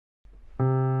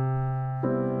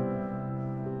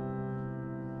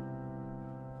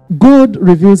God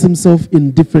reveals himself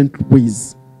in different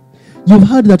ways. You've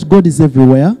heard that God is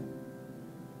everywhere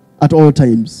at all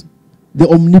times. The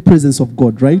omnipresence of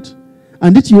God, right?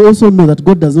 And yet you also know that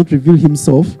God does not reveal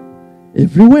himself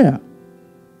everywhere.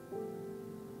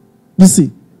 You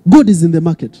see, God is in the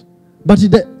market, but he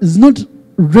does not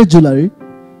regularly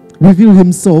reveal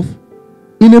himself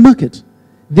in a market.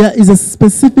 There is a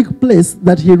specific place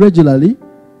that he regularly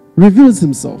reveals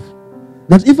himself.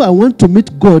 That if I want to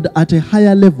meet God at a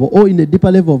higher level or in a deeper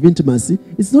level of intimacy,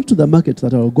 it's not to the market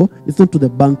that I will go. It's not to the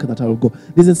bank that I will go.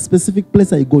 There's a specific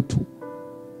place I go to.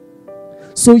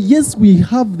 So yes, we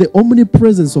have the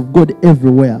omnipresence of God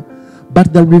everywhere,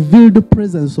 but the revealed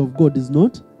presence of God is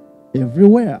not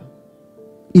everywhere.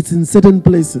 It's in certain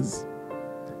places.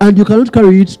 And you cannot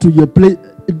carry it to your place.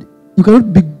 You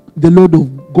cannot be the Lord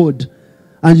of God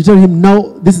and you tell him, now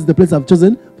this is the place I've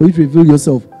chosen for you to reveal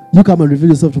yourself. You come and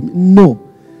reveal yourself to me. No.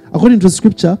 According to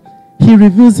scripture, he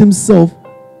reveals himself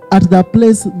at the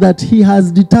place that he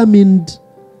has determined.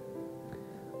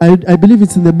 I believe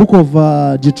it's in the book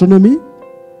of Deuteronomy,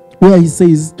 where he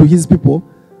says to his people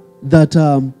that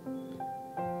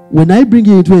when I bring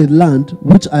you into a land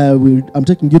which I'm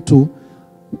taking you to,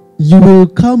 you will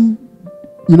come,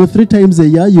 3 times a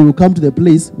year, you will come to the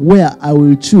place where I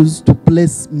will choose to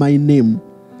place my name.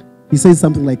 He says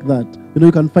something like that.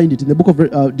 You can find it in the book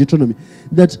of Deuteronomy.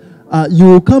 That you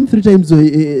will come 3 times,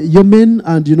 your men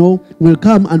and, will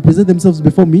come and present themselves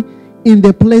before me in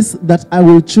the place that I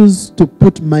will choose to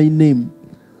put my name.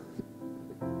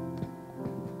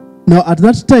 Now, at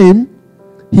that time,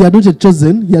 he had not yet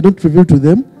chosen, he had not revealed to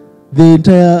them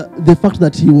the fact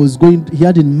that he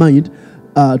had in mind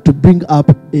to bring up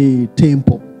a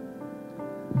temple.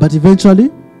 But eventually,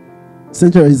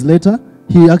 centuries later,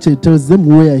 he actually tells them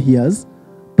where he has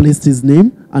placed his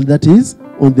name, and that is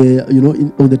on the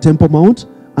on the Temple Mount,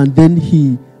 and then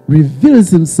he reveals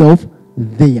himself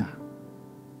there.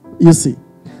 You see,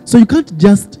 so you can't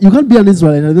be an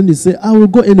Israelite and then you say, I will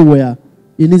go anywhere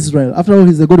in Israel. After all,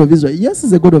 he's the God of Israel. Yes,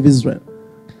 he's the God of Israel.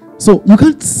 So you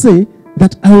can't say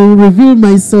that I will reveal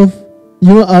myself.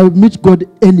 I'll meet God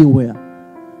anywhere.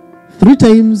 3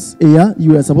 times a year,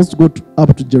 you are supposed to go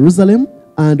up to Jerusalem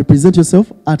and present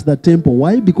yourself at the temple.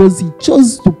 Why? Because he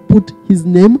chose to put his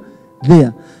name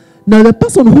there. Now, the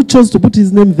person who chose to put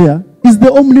his name there is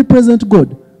the omnipresent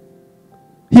God.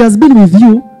 He has been with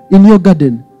you in your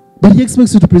garden, but he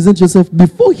expects you to present yourself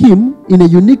before him in a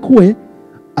unique way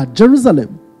at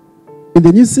Jerusalem, in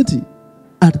the new city,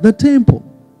 at the temple.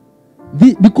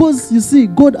 Because, you see,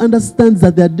 God understands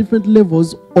that there are different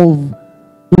levels of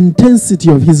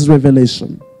intensity of his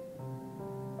revelation.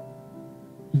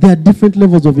 There are different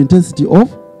levels of intensity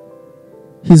of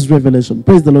his revelation.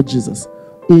 Praise the Lord Jesus.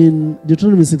 In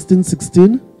Deuteronomy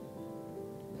 16:16,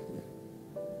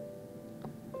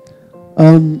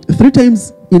 3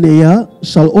 times in a year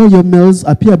shall all your males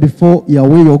appear before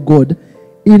Yahweh your God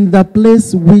in the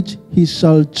place which he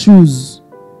shall choose.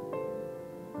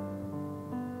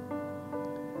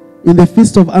 In the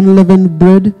feast of unleavened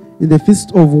bread, in the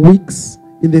feast of weeks,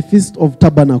 in the feast of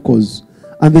tabernacles.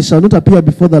 And they shall not appear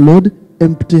before the Lord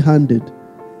empty-handed.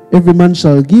 Every man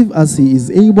shall give as he is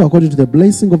able, according to the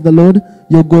blessing of the Lord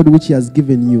your God, which he has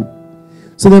given you.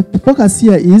 So the focus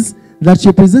here is that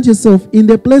you present yourself in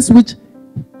the place which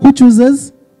who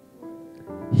chooses?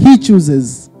 He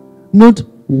chooses, not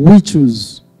we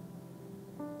choose.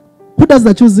 Who does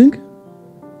the choosing?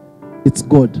 It's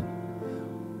God.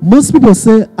 Most people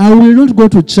say, I will not go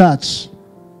to church.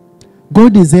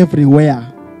 God is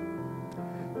everywhere.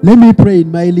 Let me pray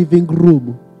in my living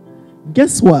room.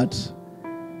 Guess what?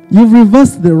 You've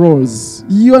reversed the roles.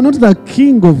 You are not the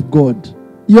king of God.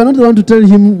 You are not the one to tell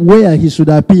him where he should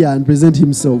appear and present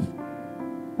himself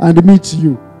and meet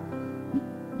you.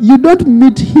 You don't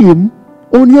meet him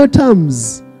on your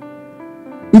terms.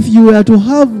 If you were to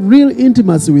have real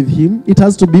intimacy with him, it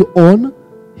has to be on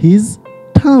his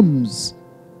terms.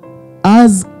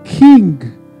 As king,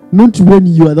 not when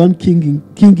you are done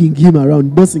kinging him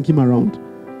around, bossing him around.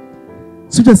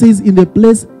 Scripture says, in the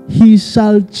place he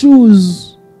shall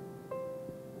choose.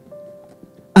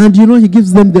 And he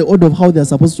gives them the order of how they are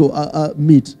supposed to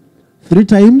meet. 3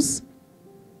 times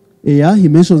a year, he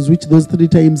mentions which those 3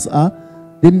 times are.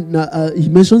 Then he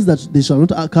mentions that they shall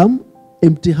not come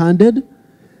empty-handed.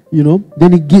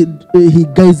 Then he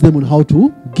guides them on how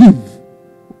to give.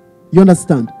 You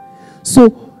understand? So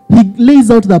he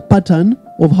lays out the pattern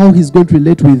of how he's going to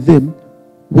relate with them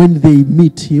when they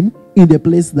meet him in the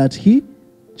place that he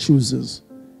chooses.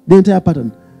 The entire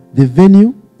pattern. The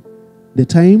venue, the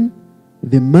time,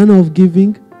 the manner of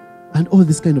giving, and all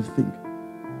this kind of thing.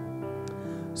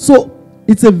 So,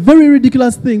 It's a very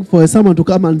ridiculous thing for someone to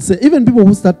come and say, even people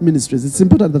who start ministries, it's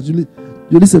important that you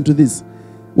listen to this.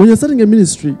 When you're starting a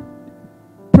ministry,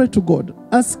 pray to God.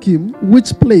 Ask him,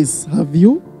 which place have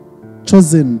you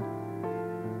chosen?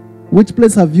 Which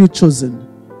place have you chosen?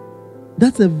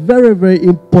 That's a very, very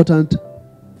important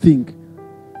thing.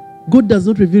 God does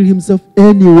not reveal himself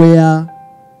anywhere,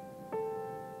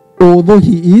 although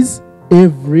he is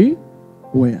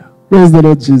everywhere. Praise the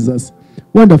Lord Jesus.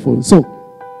 Wonderful. So,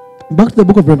 back to the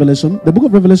book of Revelation. The book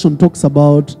of Revelation talks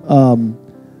about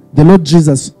the Lord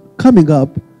Jesus coming up,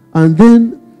 and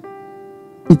then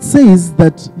it says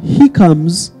that he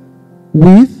comes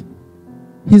with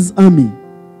his army.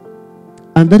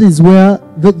 And that is where,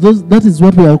 that is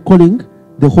what we are calling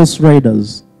the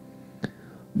HorseRiders.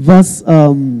 Verse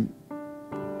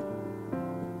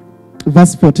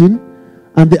 14.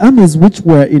 And the armies which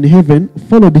were in heaven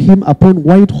followed him upon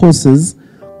white horses,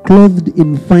 clothed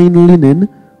in fine linen,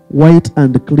 white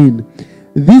and clean.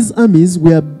 These armies,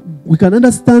 we can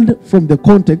understand from the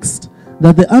context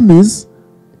that the armies,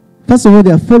 first of all,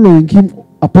 they are following him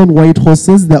upon white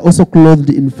horses. They are also clothed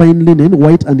in fine linen,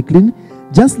 white and clean,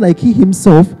 just like he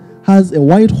himself has a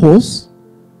white horse.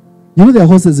 You know there are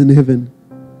horses in heaven.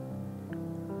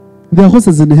 There are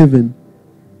horses in heaven.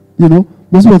 You know,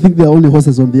 most people think there are only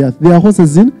horses on the earth. There are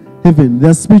horses in heaven.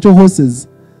 There are spiritual horses.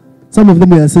 Some of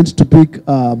them were sent to pick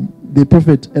the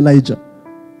prophet Elijah.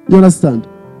 You understand?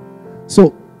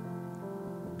 So,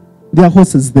 there are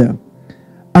horses there.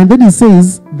 And then he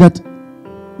says that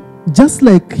just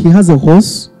like he has a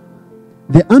horse,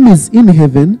 the armies in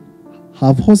heaven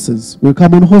have horses, will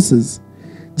come on horses.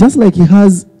 Just like he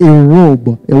has a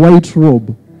robe, a white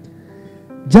robe.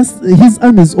 Just his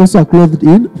armies also are clothed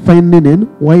in fine linen,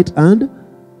 white and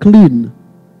clean.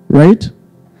 Right?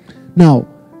 Now,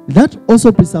 that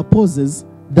also presupposes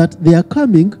that they are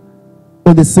coming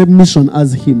on the same mission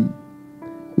as him.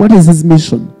 What is his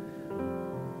mission?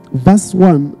 Verse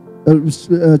 1,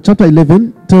 chapter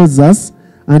 11 tells us,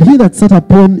 and he that sat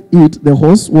upon it, the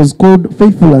horse, was called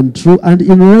faithful and true, and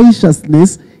in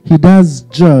righteousness he does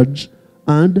judge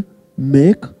and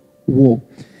make war.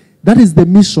 That is the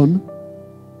mission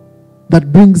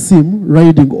that brings him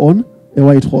riding on a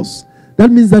white horse.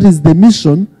 That means that is the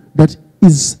mission that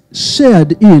is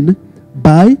shared in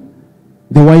by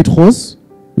the white horse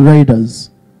riders,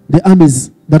 the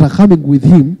armies that are coming with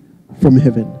him from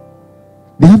heaven.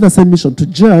 They have the same mission, to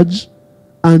judge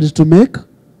and to make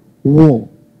war.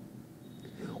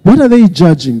 What are they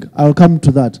judging? I'll come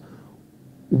to that.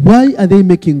 Why are they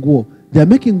making war? They are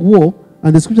making war,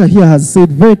 and the scripture here has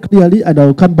said very clearly, and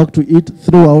I'll come back to it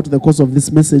throughout the course of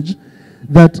this message,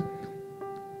 that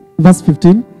verse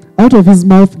 15, out of his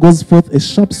mouth goes forth a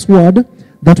sharp sword,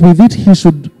 that with it he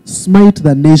should smite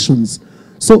the nations.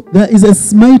 So there is a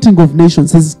smiting of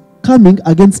nations. He's coming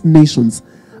against nations.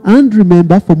 And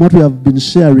remember, from what we have been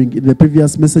sharing in the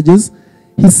previous messages,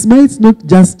 he smites not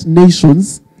just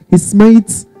nations, he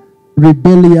smites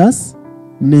rebellious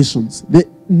nations. The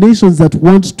nations that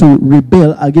want to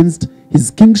rebel against his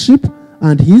kingship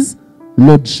and his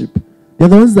lordship. They're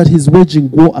the ones that he's waging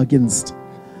war against.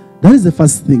 That is the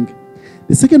first thing.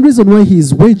 The second reason why he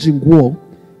is waging war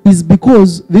is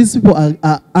because these people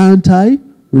are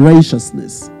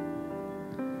anti-righteousness.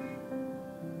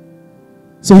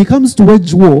 So he comes to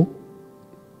wage war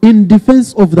in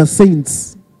defense of the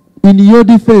saints, in your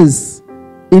defense,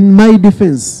 in my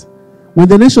defense. When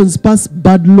the nations pass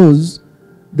bad laws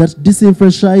that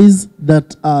disenfranchise,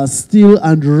 that steal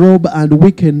and rob and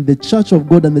weaken the church of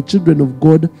God and the children of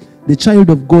God, the child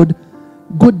of God,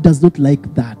 God does not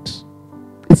like that.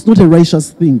 It's not a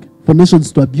righteous thing for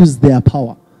nations to abuse their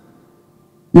power.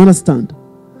 You understand?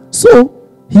 So,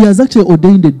 he has actually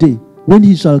ordained a day when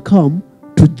he shall come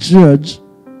to judge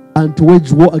and to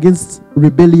wage war against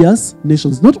rebellious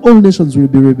nations. Not all nations will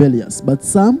be rebellious, but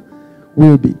some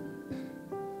will be.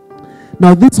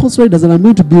 Now, these HorseRiders, and I'm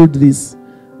going to build this.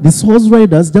 These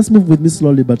HorseRiders, just move with me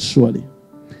slowly but surely.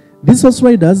 These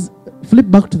HorseRiders, flip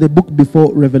back to the book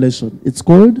before Revelation. It's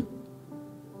called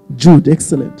Jude.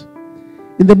 Excellent.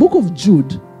 In the book of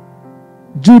Jude,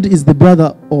 Jude is the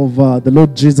brother of the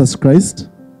Lord Jesus Christ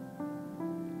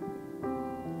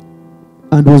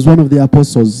and was one of the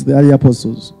apostles, the early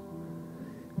apostles.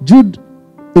 Jude,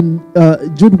 in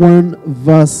Jude 1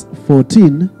 verse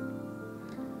 14,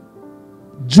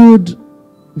 Jude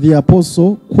the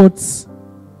apostle quotes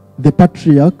the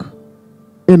patriarch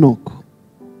Enoch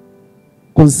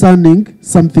concerning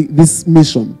something, this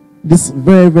mission, this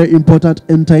very, very important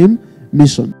end time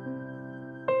mission.